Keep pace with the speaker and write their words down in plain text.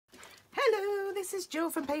this is Jill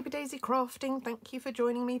from Paper Daisy Crafting. Thank you for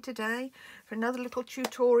joining me today for another little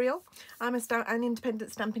tutorial. I'm an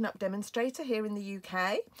independent Stampin' Up demonstrator here in the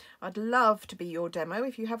UK. I'd love to be your demo.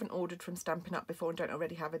 If you haven't ordered from Stampin' Up before and don't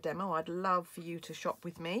already have a demo, I'd love for you to shop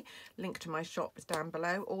with me. Link to my shop is down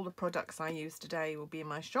below. All the products I use today will be in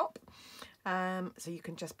my shop. So you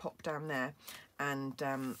can just pop down there and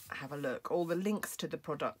have a look. All the links to the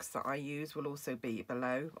products that I use will also be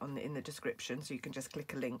below in the description, so you can just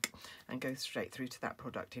click a link and go straight through to that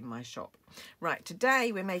product in my shop. Right,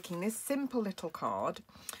 today we're making this simple little card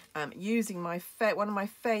using one of my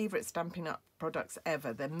favourite Stampin' Up products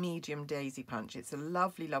ever, the medium daisy punch. It's a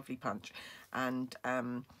lovely punch, and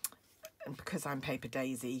because I'm Paper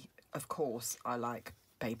Daisy, of course I like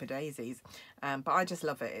paper daisies, but I just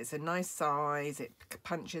love it. It's a nice size, it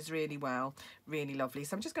punches really well, really lovely.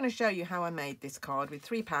 So I'm just going to show you how I made this card with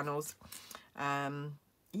 3 panels.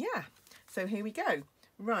 Yeah, so here we go.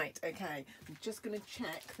 Right, okay, I'm just going to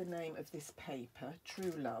check the name of this paper,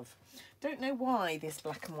 True Love. Don't know why this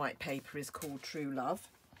black and white paper is called True Love,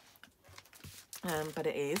 but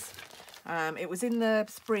it is. It was in the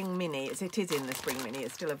Spring Mini. It is in the Spring Mini.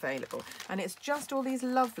 It's still available. And it's just all these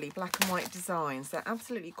lovely black and white designs. They're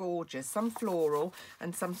absolutely gorgeous. Some floral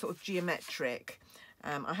and some sort of geometric.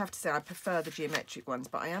 I have to say I prefer the geometric ones,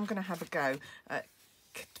 but I am going to have a go at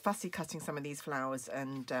fussy cutting some of these flowers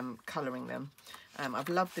and colouring them. I've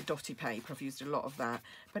loved the dotty paper. I've used a lot of that,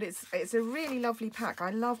 but it's a really lovely pack.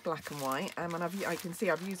 I love black and white, and I can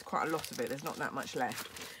see I've used quite a lot of it. There's not that much left.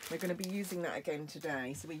 We're going to be using that again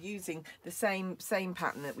today, so we're using the same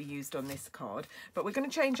pattern that we used on this card, but we're going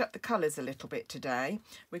to change up the colours a little bit today.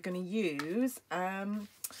 We're going to use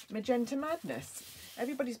Magenta Madness.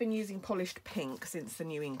 Everybody's been using polished pink since the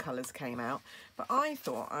new in colours came out, but I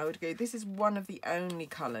thought I would go, this is one of the only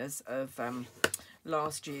colours of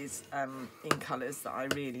last year's in colours that I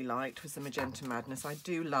really liked, was the Magenta Madness. I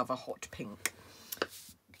do love a hot pink.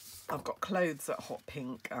 I've got clothes at hot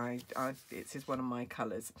pink. This is one of my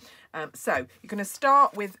colours. So you're going to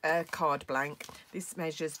start with a card blank. This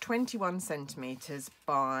measures 21 centimetres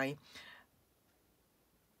by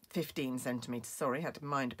 15 centimetres. Sorry, had to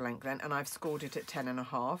mind blank then, and I've scored it at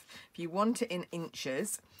 10.5. If you want it in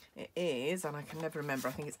inches, it is, and I can never remember,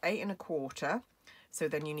 I think it's 8 1/4. So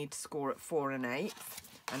then you need to score at 4 1/8,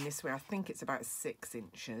 and this way I think it's about 6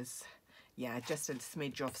 inches. Yeah, just a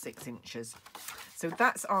smidge off 6 inches. So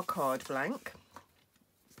that's our card blank.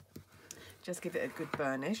 Just give it a good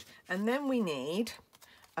burnish, and then we need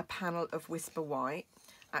a panel of Whisper White.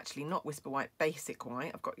 Actually, not Whisper White, Basic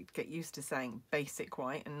White. I've got to get used to saying Basic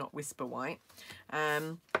White and not Whisper White.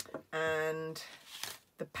 And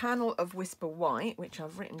the panel of Whisper White, which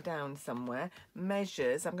I've written down somewhere,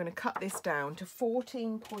 measures, I'm going to cut this down to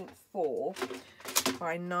 14.4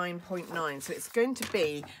 by 9.9. So it's going to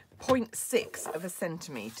be 0.6 of a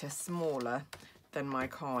centimetre smaller than my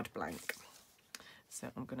card blank. So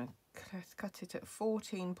I'm going to cut it at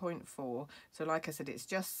 14.4. So like I said, it's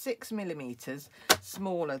just 6 millimetres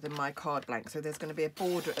smaller than my card blank. So there's going to be a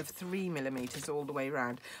border of 3 millimetres all the way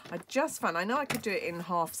around. I just found, I know I could do it in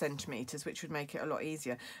 0.5 centimetres, which would make it a lot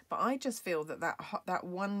easier, but I just feel that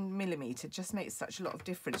 1 millimetre just makes such a lot of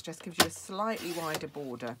difference. Just gives you a slightly wider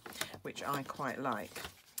border, which I quite like.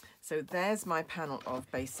 So there's my panel of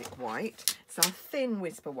Basic White. Some thin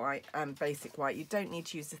Whisper White and Basic White. You don't need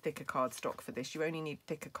to use the thicker cardstock for this. You only need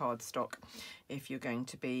thicker cardstock if you're going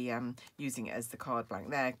to be using it as the card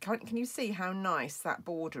blank. There, can you see how nice that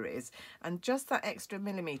border is? And just that extra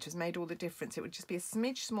millimetre has made all the difference. It would just be a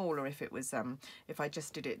smidge smaller if it was if I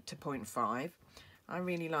just did it to 0.5. I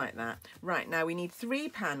really like that. Right, now we need 3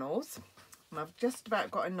 panels. And I've just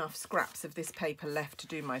about got enough scraps of this paper left to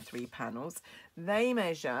do my 3 panels. They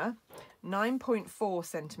measure 9.4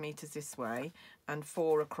 centimetres this way and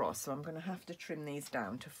 4 across. So I'm going to have to trim these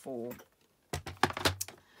down to 4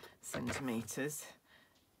 centimetres.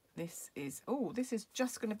 This is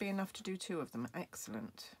just going to be enough to do 2 of them.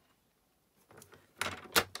 Excellent.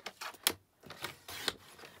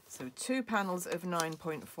 So 2 panels of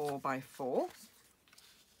 9.4 by 4.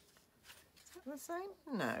 The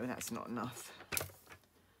same? No, that's not enough.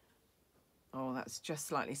 Oh, that's just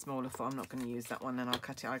slightly smaller for, I'm not going to use that one, then I'll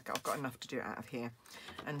cut it. I've got enough to do it out of here.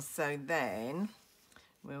 And so then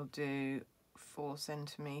we'll do 4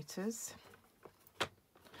 centimetres.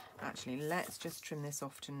 Actually, let's just trim this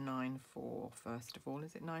off to 9.4 first of all.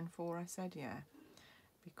 Is it 9.4 I said? Yeah.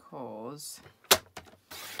 Because,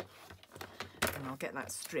 and I'll get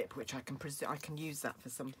that strip, which I can use that for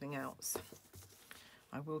something else.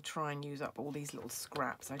 I will try and use up all these little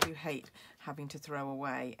scraps. I do hate having to throw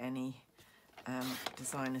away any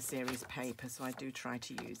designer series paper, so I do try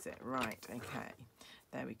to use it. Right, okay.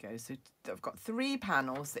 There we go. So I've got 3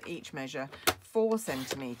 panels that each measure 4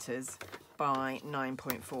 centimetres by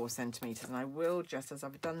 9.4 centimetres. And I will, just as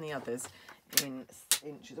I've done the others, in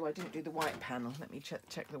inches. Oh, I didn't do the white panel. Let me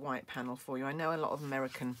check the white panel for you. I know a lot of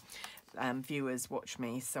American viewers watch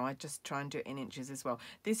me, so I just try and do it in inches as well.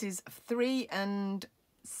 This is 3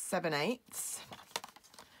 7/8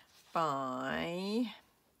 by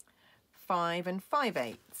 5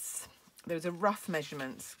 5/8. Those are rough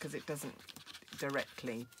measurements because it doesn't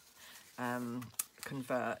directly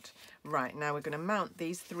convert. Right, now we're going to mount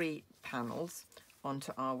these 3 panels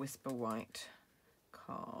onto our Whisper White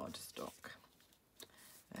cardstock.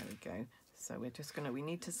 There we go. So we're just going to, we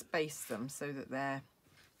need to space them so that they're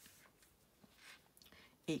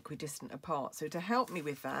equidistant apart. So to help me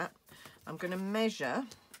with that, I'm going to measure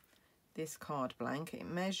this card blank. It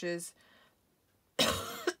measures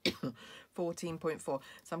 14.4. So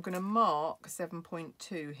I'm going to mark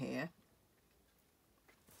 7.2 here,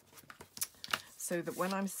 so that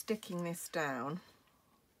when I'm sticking this down,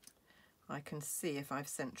 I can see if I've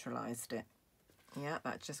centralised it. Yeah,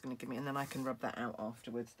 that's just going to give me, and then I can rub that out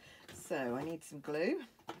afterwards. So I need some glue.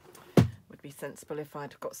 Would be sensible if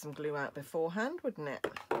I'd got some glue out beforehand, wouldn't it?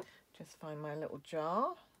 Just find my little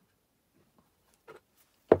jar.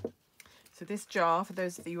 So this jar, for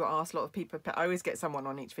those of you who ask, a lot of people, I always get someone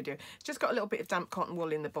on each video, it's just got a little bit of damp cotton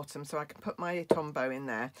wool in the bottom, so I can put my Tombow in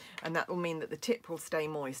there, and that will mean that the tip will stay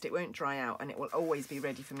moist, it won't dry out, and it will always be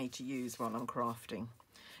ready for me to use while I'm crafting.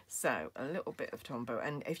 So a little bit of Tombow,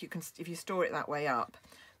 and if you store it that way up,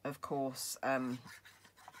 of course,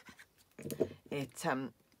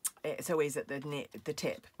 it's always at the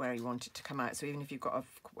tip where you want it to come out. So even if you've got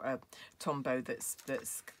a Tombow that's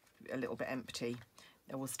a little bit empty,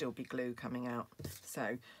 there will still be glue coming out.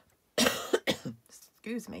 So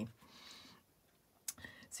excuse me.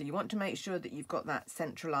 So you want to make sure that you've got that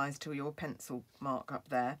centralised to your pencil mark up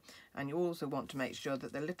there, and you also want to make sure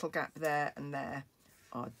that the little gap there and there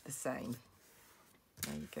are the same.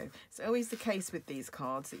 There you go. It's always the case with these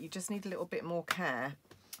cards that you just need a little bit more care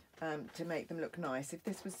to make them look nice. If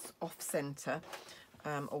this was off centre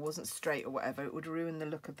or wasn't straight or whatever, it would ruin the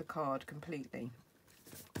look of the card completely.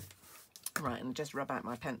 Right, and just rub out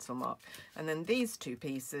my pencil mark. And then these 2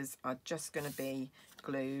 pieces are just going to be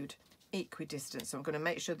glued equidistant. So I'm going to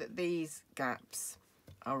make sure that these gaps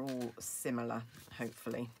are all similar,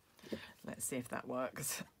 hopefully. Let's see if that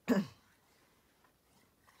works.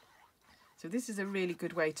 So this is a really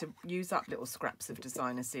good way to use up little scraps of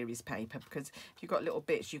designer series paper, because if you've got little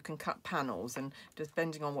bits, you can cut panels, and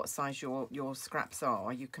depending on what size your scraps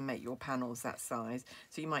are, you can make your panels that size.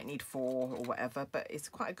 So you might need 4 or whatever, but it's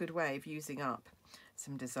quite a good way of using up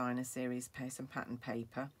some designer series paper, some pattern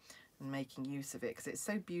paper, and making use of it, because it's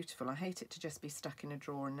so beautiful. I hate it to just be stuck in a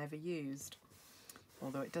drawer and never used.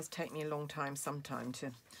 Although it does take me a long time sometimes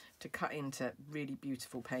to cut into really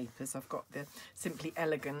beautiful papers. I've got the Simply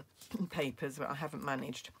Elegant papers, but I haven't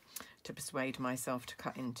managed to persuade myself to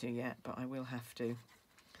cut into yet, but I will have to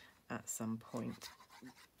at some point.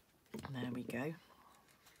 There we go.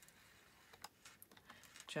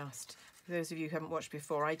 Just, for those of you who haven't watched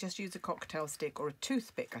before, I just use a cocktail stick, or a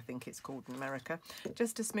toothpick I think it's called in America,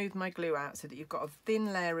 just to smooth my glue out, so that you've got a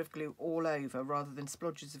thin layer of glue all over rather than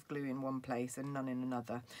splodges of glue in one place and none in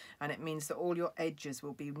another. And it means that all your edges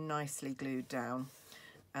will be nicely glued down,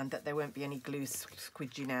 and that there won't be any glue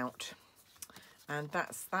squidging out. And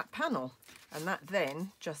that's that panel, and that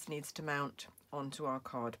then just needs to mount onto our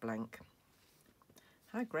card blank.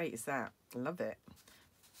 How great is that? Love it.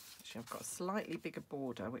 I've got a slightly bigger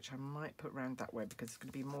border, which I might put round that way, because there's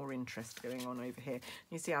going to be more interest going on over here.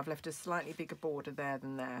 You see I've left a slightly bigger border there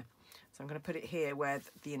than there, so I'm going to put it here where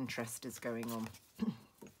the interest is going on.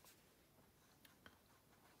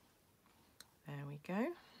 There we go.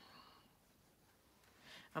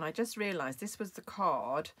 And I just realised this was the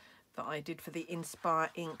card that I did for the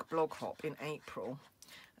Inspire Ink blog hop in April,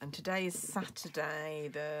 and today is Saturday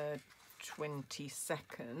the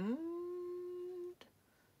 22nd.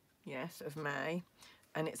 Yes, of May,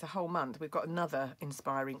 and it's a whole month. We've got another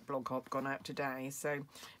Inspiring blog hop gone out today, so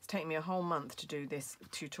it's taken me a whole month to do this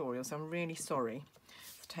tutorial, so I'm really sorry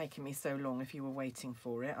it's taken me so long if you were waiting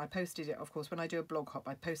for it. I posted it, of course, when I do a blog hop,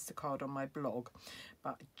 I post the card on my blog,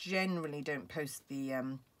 but generally don't post the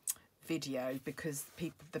video, because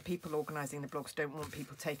the people organising the blogs don't want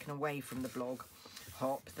people taken away from the blog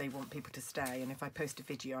hop. They want people to stay, and if I post a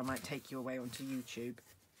video, I might take you away onto YouTube.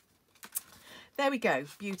 There we go,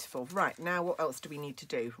 beautiful. Right, now what else do we need to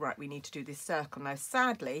do? Right, we need to do this circle. Now,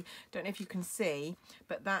 sadly, don't know if you can see,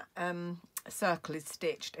 but that circle is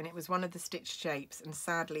stitched, and it was one of the stitched shapes, and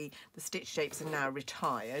sadly, the stitched shapes are now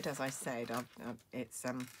retired. As I said,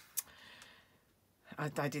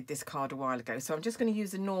 I did this card a while ago. So I'm just going to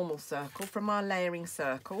use a normal circle from our layering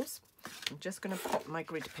circles. I'm just going to pop my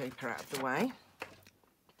grid paper out of the way.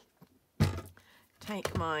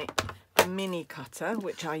 Take my mini cutter,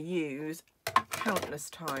 which I use countless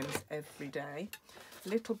times every day. A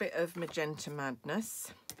little bit of Magenta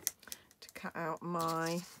Madness to cut out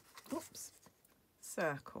my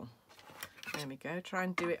circle. There we go. Try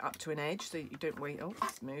and do it up to an edge so you don't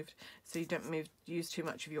it's moved. So you don't use too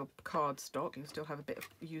much of your cardstock. You'll still have a bit of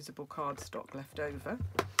usable cardstock left over.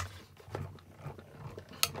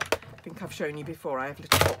 I think I've shown you before, I have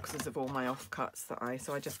little boxes of all my offcuts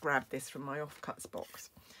so I just grabbed this from my offcuts box.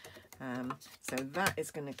 So that is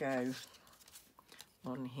going to go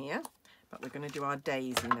on here, but we're going to do our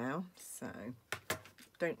daisy now. So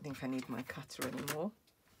don't think I need my cutter anymore.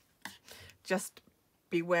 Just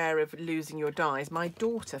beware of losing your dies. My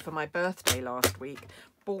daughter, for my birthday last week,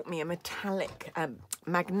 bought me a metallic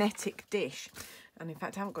magnetic dish. And in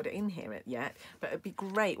fact, I haven't got it in here yet, but it'd be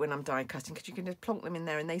great when I'm die cutting because you can just plonk them in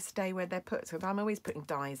there and they stay where they're put. So I'm always putting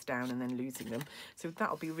dies down and then losing them. So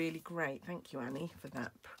that'll be really great. Thank you, Annie, for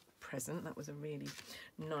that present. That was a really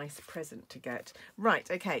nice present to get. Right,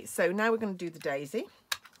 okay, so now we're going to do the daisy.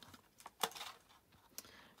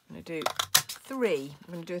 I'm going to do three.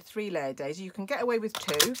 I'm going to do a 3-layer daisy. You can get away with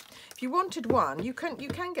 2. If you wanted 1, you can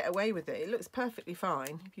get away with it. It looks perfectly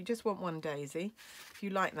fine. If you just want 1 daisy, if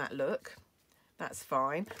you like that look, that's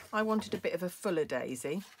fine. I wanted a bit of a fuller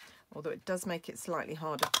daisy, although it does make it slightly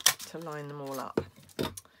harder to line them all up.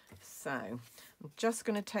 So I'm just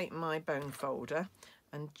going to take my bone folder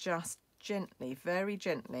and just gently, very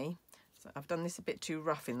gently, so I've done this a bit too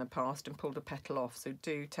rough in the past and pulled a petal off, so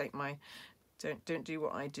do take my, don't do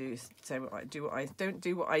what I do, say what I do, don't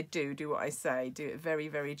do what I do what I say, do it very,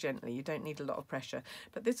 very gently. You don't need a lot of pressure,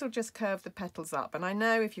 but this will just curve the petals up. And I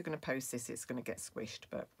know if you're going to post this, it's going to get squished,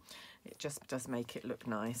 but it just does make it look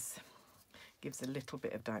nice. Gives a little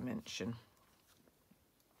bit of dimension.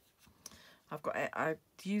 I've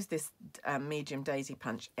used this medium daisy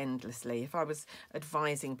punch endlessly. If I was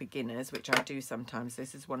advising beginners, which I do sometimes,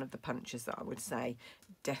 this is one of the punches that I would say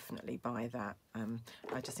definitely buy that.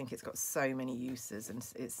 I just think it's got so many uses and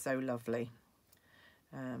it's so lovely.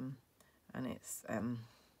 And it's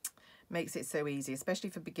makes it so easy, especially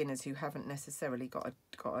for beginners who haven't necessarily got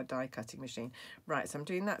a die cutting machine. Right, so I'm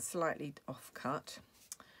doing that slightly off cut,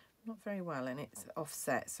 not very well, and it's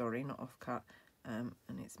offset, sorry, not off cut. And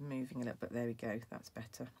it's moving a little bit. There we go, that's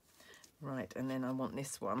better. Right, and then I want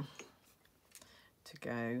this one to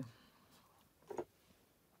go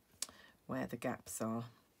where the gaps are.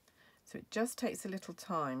 So it just takes a little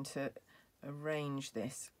time to arrange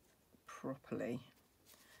this properly,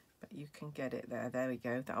 but you can get it there. There we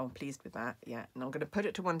go. I'm pleased with that. Yeah, and I'm going to put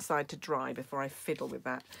it to one side to dry before I fiddle with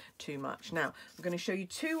that too much. Now, I'm going to show you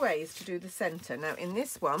 2 ways to do the centre. Now, in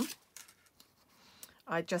this one,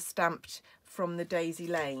 I just stamped from the Daisy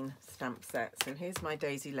Lane stamp set. So here's my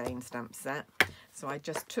Daisy Lane stamp set. So I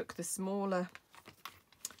just took the smaller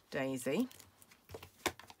daisy,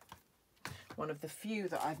 one of the few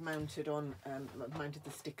that I've mounted on, mounted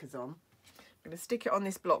the stickers on. I'm going to stick it on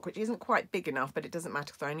this block, which isn't quite big enough, but it doesn't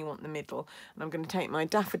matter because I only want the middle. And I'm going to take my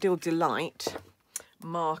Daffodil Delight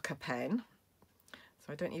marker pen.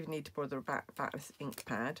 So I don't even need to bother about this ink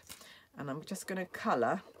pad. And I'm just going to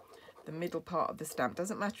colour the middle part of the stamp.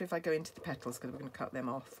 Doesn't matter if I go into the petals because we're going to cut them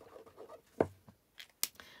off.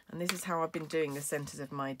 And this is how I've been doing the centres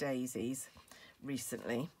of my daisies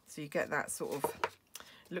recently. So you get that sort of,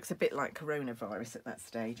 it looks a bit like coronavirus at that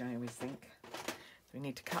stage, I always think. So we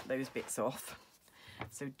need to cut those bits off.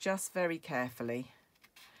 So just very carefully.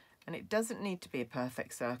 And it doesn't need to be a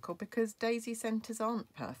perfect circle because daisy centres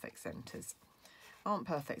aren't perfect centres. Aren't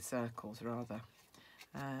perfect circles, rather.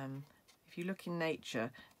 If you look in nature,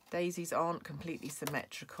 daisies aren't completely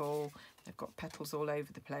symmetrical. They've got petals all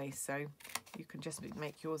over the place, so you can just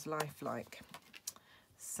make yours lifelike.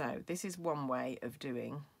 So this is one way of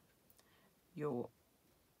doing your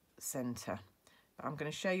centre. But I'm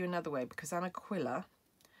going to show you another way because I'm a quiller.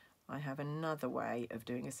 I have another way of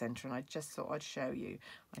doing a centre, and I just thought I'd show you.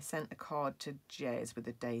 I sent a card to Jez with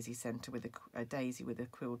a daisy centre, with a daisy with a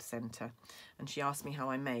quilled centre, and she asked me how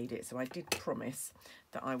I made it, so I did promise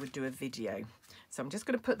that I would do a video. So I'm just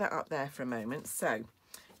going to put that up there for a moment. So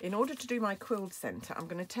in order to do my quilled centre, I'm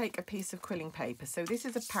going to take a piece of quilling paper. So this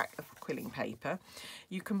is a pack of quilling paper.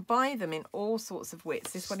 You can buy them in all sorts of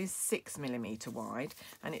widths. This one is 6mm wide,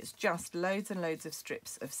 and it's just loads and loads of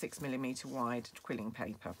strips of 6mm wide quilling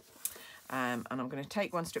paper. And I'm going to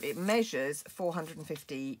take one strip. It measures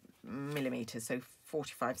 450mm, so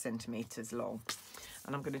 45 centimetres long.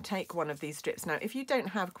 and I'm going to take one of these strips. Now, if you don't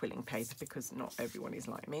have quilling paper, because not everyone is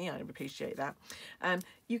like me, I appreciate that,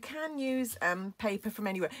 you can use paper from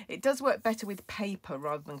anywhere. It does work better with paper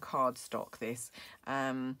rather than cardstock, this.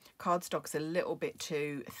 Cardstock's a little bit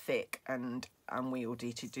too thick and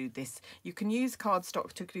unwieldy to do this. You can use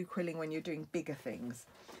cardstock to do quilling when you're doing bigger things,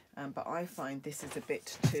 but I find this is a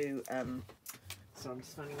bit too... so I'm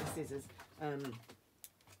just finding the scissors.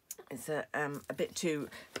 It's a bit too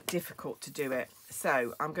difficult to do it.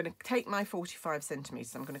 So I'm going to take my 45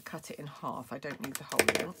 centimetres. I'm going to cut it in half. I don't need the whole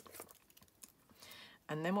length.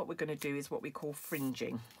 And then what we're going to do is what we call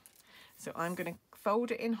fringing. So I'm going to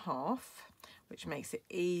fold it in half, which makes it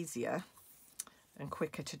easier and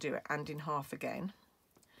quicker to do it, and in half again.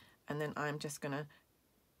 And then I'm just going to,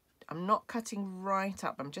 I'm not cutting right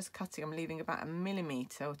up. I'm just cutting, I'm leaving about 1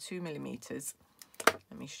 millimetre or 2 millimetres.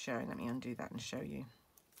 Let me undo that and show you.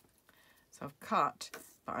 So I've cut,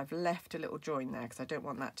 but I've left a little join there because I don't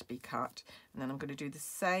want that to be cut. And then I'm going to do the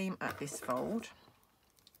same at this fold.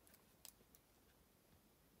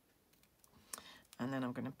 And then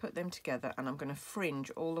I'm going to put them together and I'm going to fringe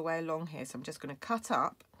all the way along here. So I'm just going to cut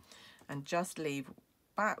up and just leave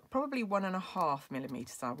about probably 1.5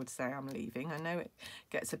 millimetres, I would say I'm leaving. I know it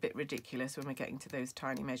gets a bit ridiculous when we're getting to those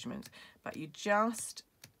tiny measurements, but you just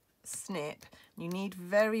snip. You need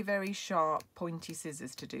very, very sharp pointy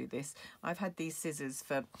scissors to do this. I've had these scissors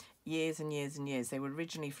for years and years and years. They were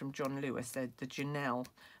originally from John Lewis. They're the Janelle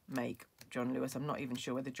make. John Lewis, I'm not even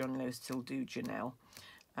sure whether John Lewis still do Janelle,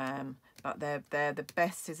 but they're the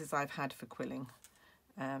best scissors I've had for quilling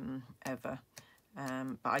ever.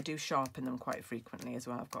 But I do sharpen them quite frequently as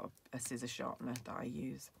well. I've got a scissor sharpener that I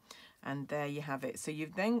use, and there you have it. So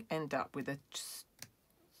you then end up with a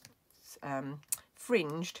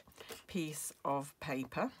fringed piece of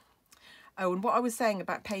paper. Oh, and what I was saying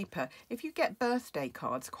about paper, if you get birthday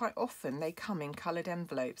cards, quite often they come in coloured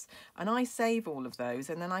envelopes, and I save all of those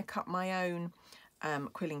and then I cut my own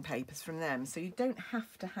quilling papers from them. So you don't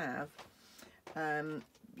have to have,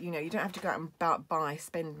 you know, you don't have to go out and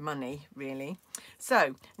spend money really.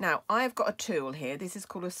 So now I've got a tool here. This is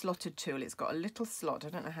called a slotted tool. It's got a little slot. I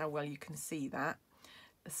don't know how well you can see that.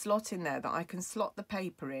 A slot in there that I can slot the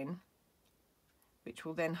paper in, which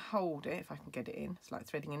will then hold it, if I can get it in. It's like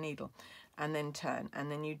threading a needle. And then turn.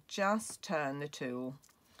 And then you just turn the tool,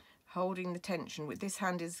 holding the tension. With this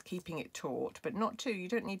hand is keeping it taut, but not too, you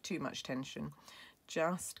don't need too much tension.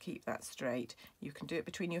 Just keep that straight. You can do it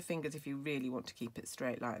between your fingers if you really want to keep it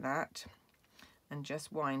straight like that. And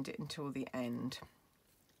just wind it until the end.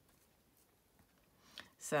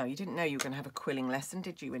 So you didn't know you were going to have a quilling lesson,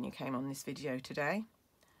 did you, when you came on this video today?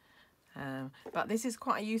 But this is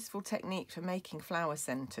quite a useful technique for making flower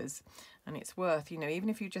centres, and it's worth, you know, even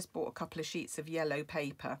if you just bought a couple of sheets of yellow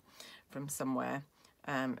paper from somewhere,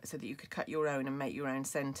 so that you could cut your own and make your own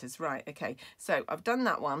centres. Right, okay, so I've done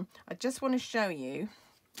that one. I just want to show you,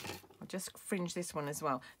 I'll just fringe this one as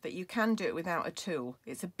well, that you can do it without a tool.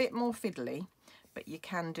 It's a bit more fiddly, but you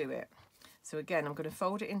can do it. So again, I'm going to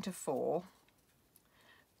fold it into 4,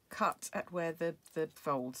 cut at where the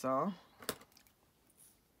folds are.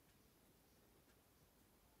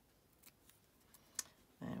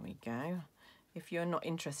 There we go. If you're not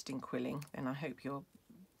interested in quilling, then I hope you're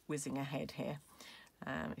whizzing ahead here.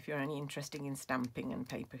 If you're only interested in stamping and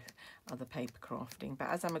other paper crafting. But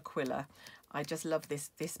as I'm a quiller, I just love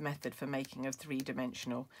this method for making a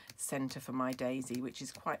 3-dimensional centre for my daisy, which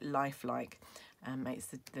is quite lifelike. Makes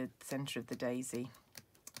the centre of the daisy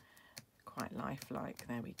quite lifelike.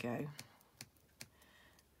 There we go.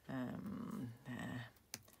 There.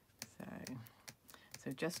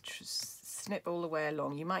 So just snip all the way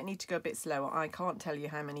along. You might need to go a bit slower. I can't tell you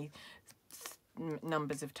how many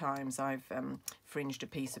numbers of times I've fringed a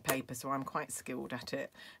piece of paper, so I'm quite skilled at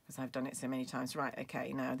it because I've done it so many times. Right,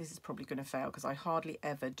 okay, now this is probably going to fail because I hardly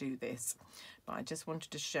ever do this, but I just wanted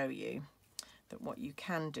to show you that what you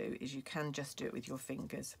can do is you can just do it with your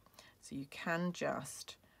fingers. So you can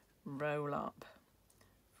just roll up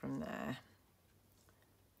from there,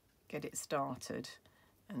 get it started,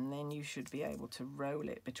 and then you should be able to roll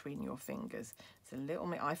it between your fingers. It's a little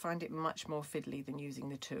bit, I find it much more fiddly than using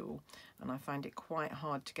the tool, and I find it quite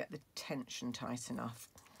hard to get the tension tight enough,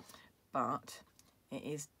 but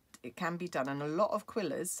it can be done. And a lot of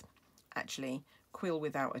quillers actually quill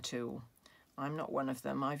without a tool. I'm not one of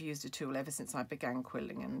them. I've used a tool ever since I began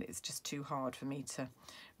quilling, and it's just too hard for me to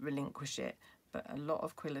relinquish it, but a lot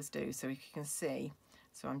of quillers do. So you can see,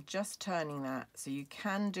 so I'm just turning that, so you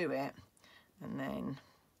can do it, and then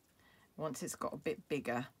once it's got a bit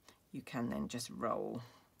bigger, you can then just roll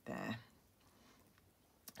there.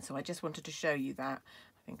 So I just wanted to show you that.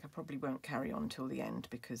 I think I probably won't carry on till the end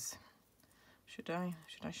because I'm Should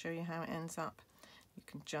I show you how it ends up? You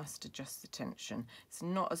can just adjust the tension. It's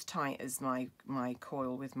not as tight as my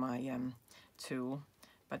coil with my tool,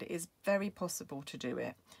 but it is very possible to do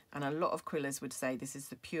it. And a lot of quillers would say this is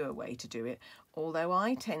the pure way to do it, although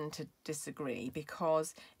I tend to disagree,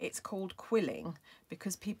 because it's called quilling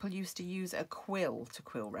because people used to use a quill to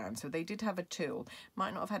quill round. So they did have a tool,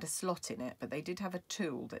 might not have had a slot in it, but they did have a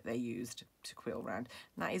tool that they used to quill round.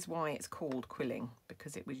 And that is why it's called quilling,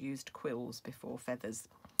 because it was used quills before feathers.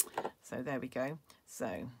 So there we go.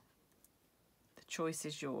 So the choice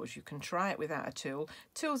is yours. You can try it without a tool.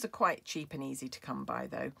 Tools are quite cheap and easy to come by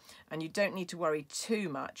though, and you don't need to worry too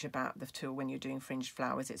much about the tool when you're doing fringed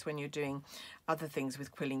flowers. It's when you're doing other things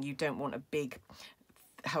with quilling, you don't want a big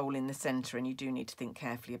hole in the centre, and you do need to think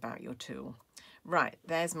carefully about your tool. Right,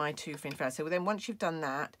 there's my 2 fringed flowers. So then once you've done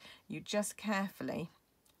that, you just carefully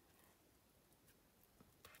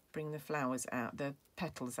bring the flowers out, the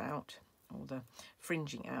petals out, or the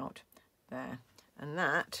fringing out there, and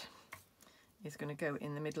that is going to go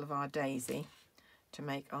in the middle of our daisy to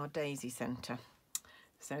make our daisy centre.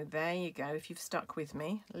 So there you go. If you've stuck with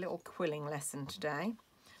me, a little quilling lesson today.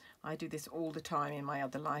 I do this all the time in my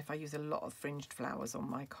other life. I use a lot of fringed flowers on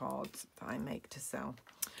my cards that I make to sell.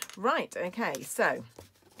 Right, okay, so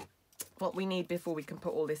what we need before we can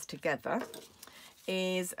put all this together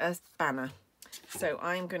is a banner. So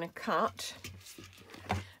I'm going to cut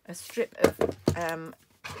a strip of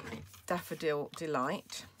Daffodil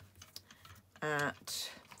Delight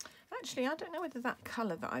at, actually I don't know whether that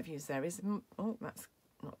colour that I've used there is, oh that's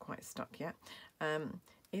not quite stuck yet,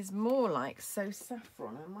 is more like So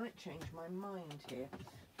Saffron. I might change my mind here.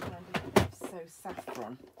 So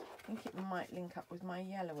Saffron. I think it might link up with my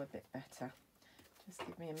yellow a bit better. Just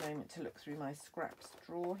give me a moment to look through my scrap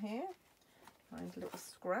straw here. Find a little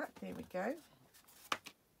scrap, here we go.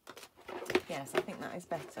 Yes, I think that is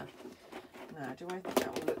better. Now, do I think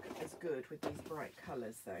that will look as good with these bright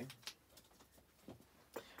colours though?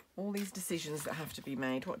 All these decisions that have to be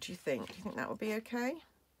made, what do you think? Do you think that will be okay?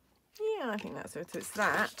 Yeah, I think that's it. So it's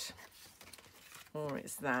that, or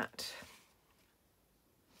it's that.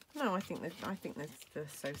 No, I think the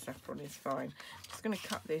So Saffron is fine. I'm just going to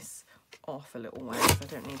cut this off a little way, so I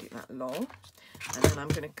don't need it that long. And then I'm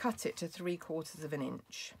going to cut it to 3/4 of an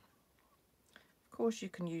inch. Of course, you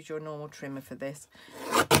can use your normal trimmer for this.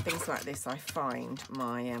 Things like this, I find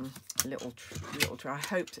my little. I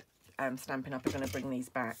hope Stampin' Up are going to bring these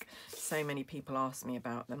back. So many people ask me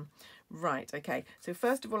about them. Right, okay. So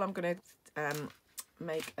first of all, I'm going to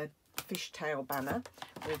make a fishtail banner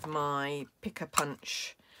with my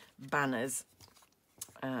Pick-a-Punch banners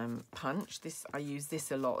punch. This, I use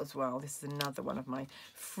this a lot as well. This is another one of my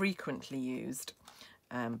frequently used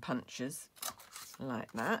punches,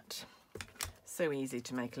 like that. So easy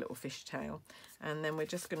to make a little fishtail. And then we're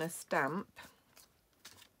just going to stamp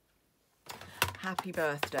Happy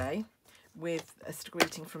Birthday with a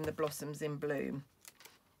greeting from the Blossoms in Bloom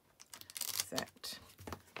set.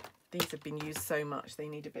 These have been used so much, they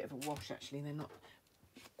need a bit of a wash actually. They're not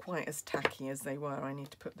quite as tacky as they were. I need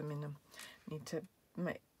to put them in them. Need to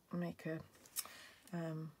make a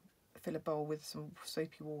fill a bowl with some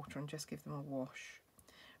soapy water and just give them a wash.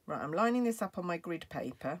 Right, I'm lining this up on my grid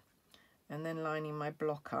paper and then lining my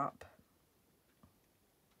block up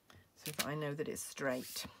so that I know that it's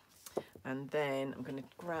straight. And then I'm going to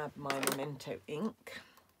grab my Memento ink.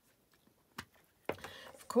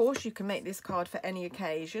 Of course, you can make this card for any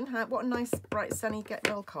occasion. What a nice, bright, sunny get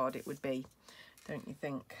well card it would be, don't you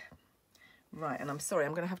think? Right, and I'm sorry,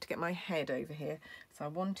 I'm going to have to get my head over here. So I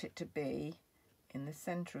want it to be in the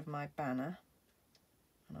centre of my banner.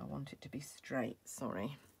 And I want it to be straight,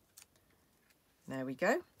 sorry. There we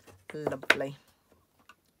go. Lovely.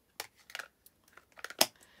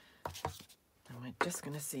 And we're just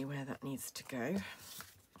going to see where that needs to go.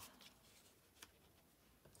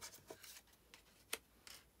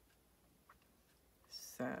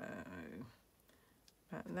 So,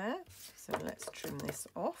 about there. So let's trim this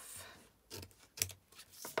off.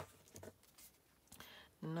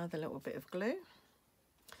 Another little bit of glue.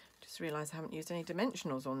 Just realised I haven't used any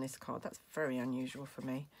dimensionals on this card. That's very unusual for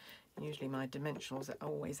me. Usually my dimensionals are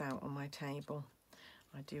always out on my table.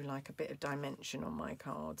 I do like a bit of dimension on my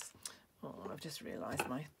cards. Oh, I've just realised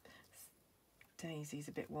my daisy's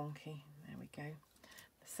a bit wonky. There we go.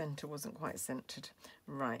 The centre wasn't quite centred.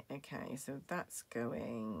 Right, okay, so that's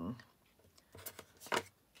going a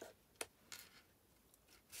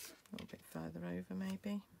little bit further over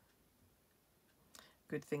maybe.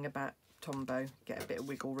 Good thing about Tombow, get a bit of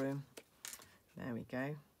wiggle room. There we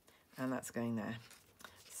go. And that's going there.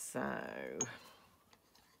 So,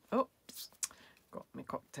 oops, got my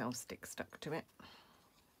cocktail stick stuck to it.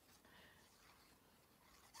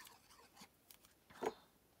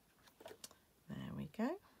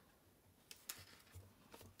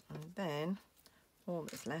 then all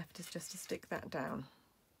that's left is just to stick that down.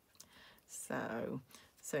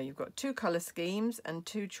 So you've got 2 colour schemes and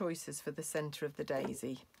 2 choices for the centre of the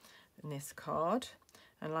daisy in this card.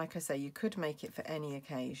 And like I say, you could make it for any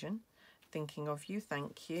occasion. Thinking of you,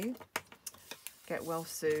 thank you. Get well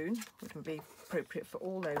soon would be appropriate for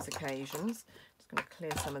all those occasions. Just going to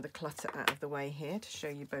clear some of the clutter out of the way here to show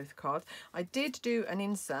you both cards. I did do an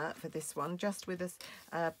insert for this one just with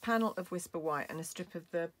a panel of Whisper White and a strip of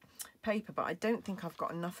the paper, but I don't think I've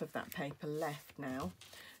got enough of that paper left now.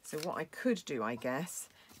 So what I could do, I guess,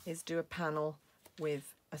 is do a panel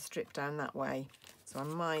with a strip down that way. So I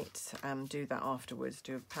might do that afterwards,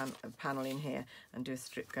 do a panel in here and do a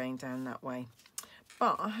strip going down that way.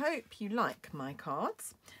 But I hope you like my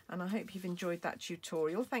cards and I hope you've enjoyed that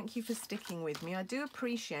tutorial. Thank you for sticking with me. I do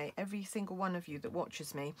appreciate every single one of you that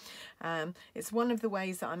watches me. It's one of the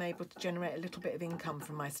ways that I'm able to generate a little bit of income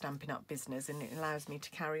from my Stampin' Up business, and it allows me to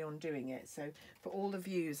carry on doing it. So for all the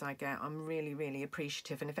views I get, I'm really, really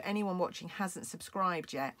appreciative. And if anyone watching hasn't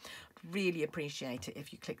subscribed yet, I'd really appreciate it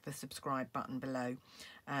if you click the subscribe button below.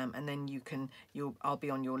 And then I'll be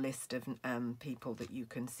on your list of people that you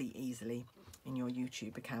can see easily in your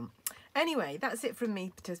YouTube account. Anyway, that's it from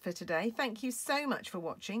me for today. Thank you so much for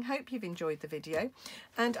watching. Hope you've enjoyed the video,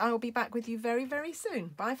 and I will be back with you very, very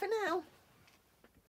soon. Bye for now.